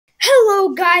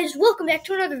Hello guys, welcome back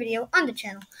to another video on the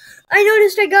channel. I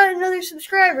noticed I got another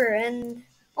subscriber, and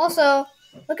also,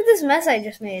 look at this mess I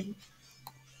just made.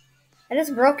 I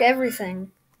just broke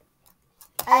everything.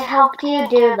 I helped you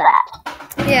do that.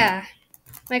 Yeah,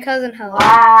 my cousin helped.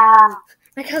 Wow.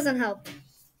 My cousin helped.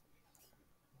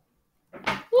 Yay!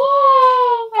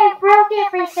 I broke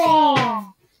everything.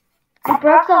 I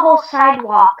broke the whole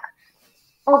sidewalk.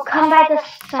 Oh, come by the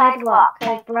sidewalk.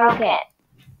 I broke it.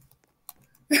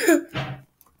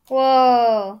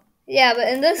 Whoa. Yeah, but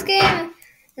in this game,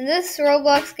 in this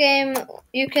Roblox game,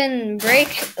 you can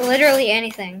break literally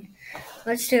anything.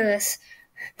 Let's do this.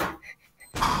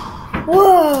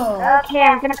 Whoa! Okay,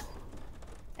 I'm gonna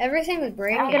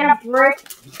breaking. I'm gonna break.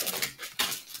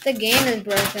 The game is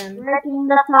broken. Breaking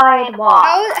the sidewalk.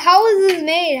 How is this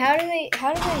made? How do they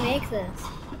make this?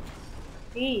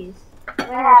 Jeez. What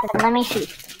happened? Let me see.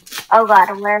 Oh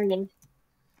God, where are you?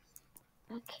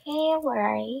 Okay, where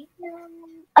are you?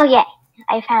 Oh yeah,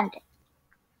 I found it.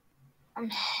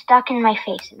 I'm stuck in my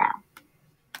face now.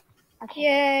 Okay.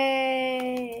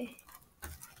 Yay!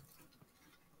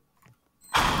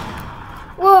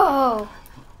 Whoa!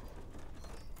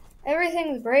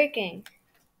 Everything's breaking.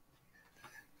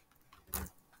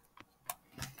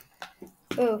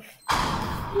 Oof.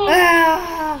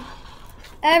 Ah!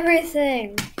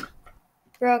 Everything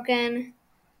broken.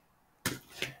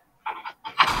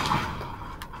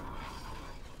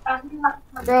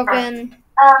 Broken.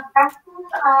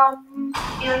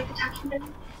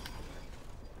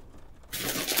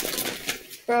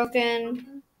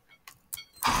 Broken.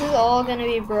 This is all gonna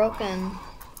be broken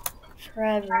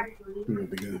forever.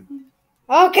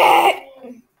 Okay.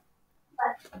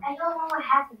 But I don't know what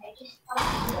happened. I just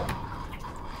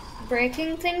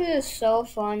Breaking things is so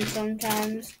fun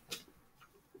sometimes.